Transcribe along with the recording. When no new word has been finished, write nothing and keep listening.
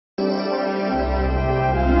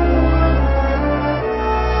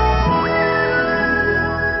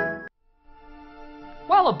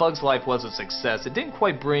Bug's Life was a success, it didn't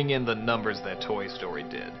quite bring in the numbers that Toy Story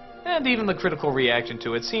did. And even the critical reaction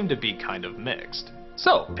to it seemed to be kind of mixed.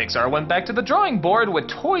 So, Pixar went back to the drawing board with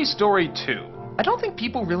Toy Story 2. I don't think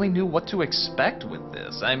people really knew what to expect with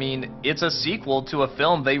this. I mean, it's a sequel to a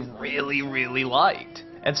film they really liked.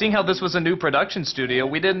 And seeing how this was a new production studio,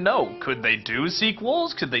 we didn't know. Could they do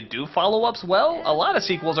sequels? Could they do follow-ups well? A lot of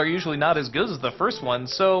sequels are usually not as good as the first one,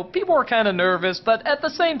 so people were kind of nervous, but at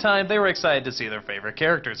the same time, they were excited to see their favorite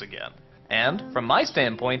characters again. And, from my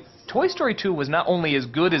standpoint, Toy Story 2 was not only as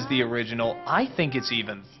good as the original, I think it's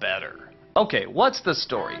even better. Okay, what's the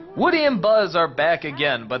story? Woody and Buzz are back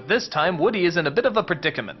again, but this time Woody is in a bit of a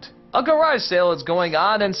predicament. A garage sale is going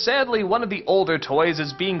on, and sadly one of the older toys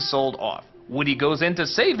is being sold off. Woody goes in to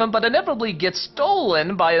save him, but inevitably gets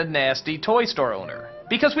stolen by a nasty toy store owner.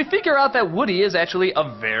 Because we figure out that Woody is actually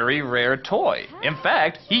a very rare toy. In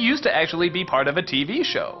fact, he used to actually be part of a TV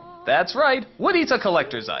show. That's right, Woody's a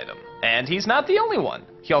collector's item. And he's not the only one.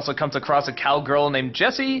 He also comes across a cowgirl named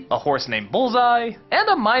Jessie, a horse named Bullseye, and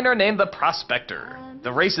a miner named the Prospector.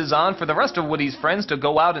 The race is on for the rest of Woody's friends to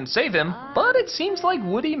go out and save him, but it seems like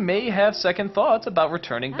Woody may have second thoughts about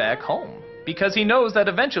returning back home. Because he knows that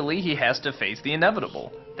eventually he has to face the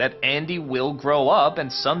inevitable, that Andy will grow up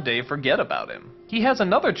and someday forget about him. He has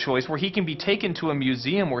another choice where he can be taken to a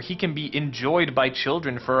museum where he can be enjoyed by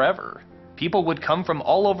children forever. People would come from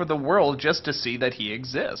all over the world just to see that he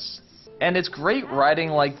exists. And it's great writing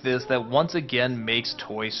like this that once again makes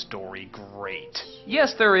Toy Story great.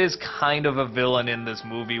 Yes, there is kind of a villain in this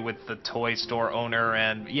movie with the toy store owner,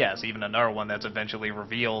 and yes, even another one that's eventually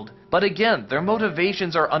revealed. But again, their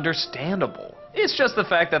motivations are understandable. It's just the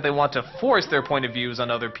fact that they want to force their point of views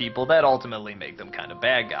on other people that ultimately make them kind of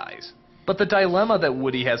bad guys. But the dilemma that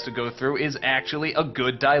Woody has to go through is actually a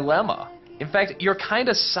good dilemma. In fact, you're kind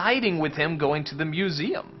of siding with him going to the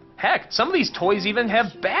museum. Heck, some of these toys even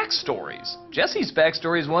have backstories. Jessie's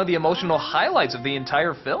backstory is one of the emotional highlights of the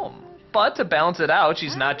entire film. But to balance it out,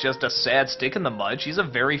 she's not just a sad stick in the mud, she's a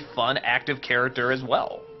very fun, active character as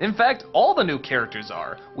well. In fact, all the new characters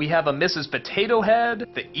are. We have a Mrs. Potato Head,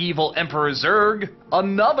 the evil Emperor Zurg,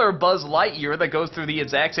 another Buzz Lightyear that goes through the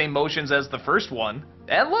exact same motions as the first one,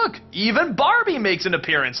 and look, even Barbie makes an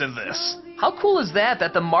appearance in this! How cool is that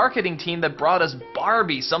the marketing team that brought us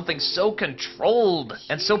Barbie, something so controlled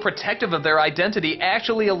and so protective of their identity,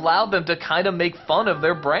 actually allowed them to kind of make fun of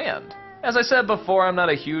their brand? As I said before, I'm not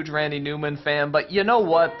a huge Randy Newman fan, but you know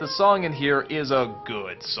what? The song in here is a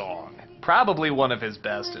good song. Probably one of his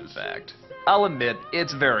best, in fact. I'll admit,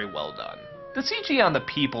 it's very well done. The CG on the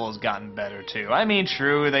people has gotten better too. I mean,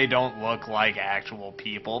 true, they don't look like actual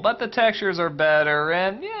people, but the textures are better,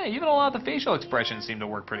 and yeah, even a lot of the facial expressions seem to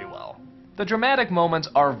work pretty well. The dramatic moments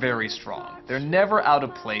are very strong. They're never out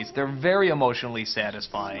of place, they're very emotionally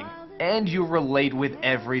satisfying, and you relate with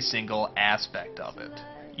every single aspect of it.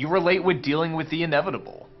 You relate with dealing with the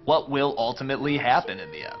inevitable. What will ultimately happen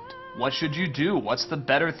in the end? What should you do? What's the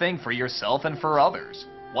better thing for yourself and for others?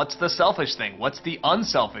 What's the selfish thing? What's the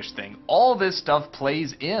unselfish thing? All this stuff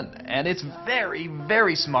plays in, and it's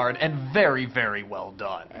very smart and very well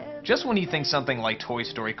done. Just when you think something like Toy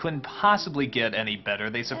Story couldn't possibly get any better,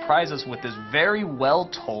 they surprise us with this very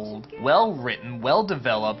well-told, well-written,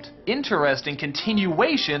 well-developed, interesting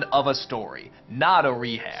continuation of a story, not a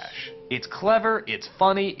rehash. It's clever, it's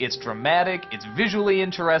funny, it's dramatic, it's visually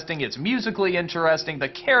interesting, it's musically interesting, the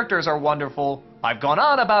characters are wonderful. I've gone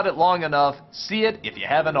on about it long enough. See it if you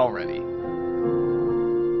haven't already.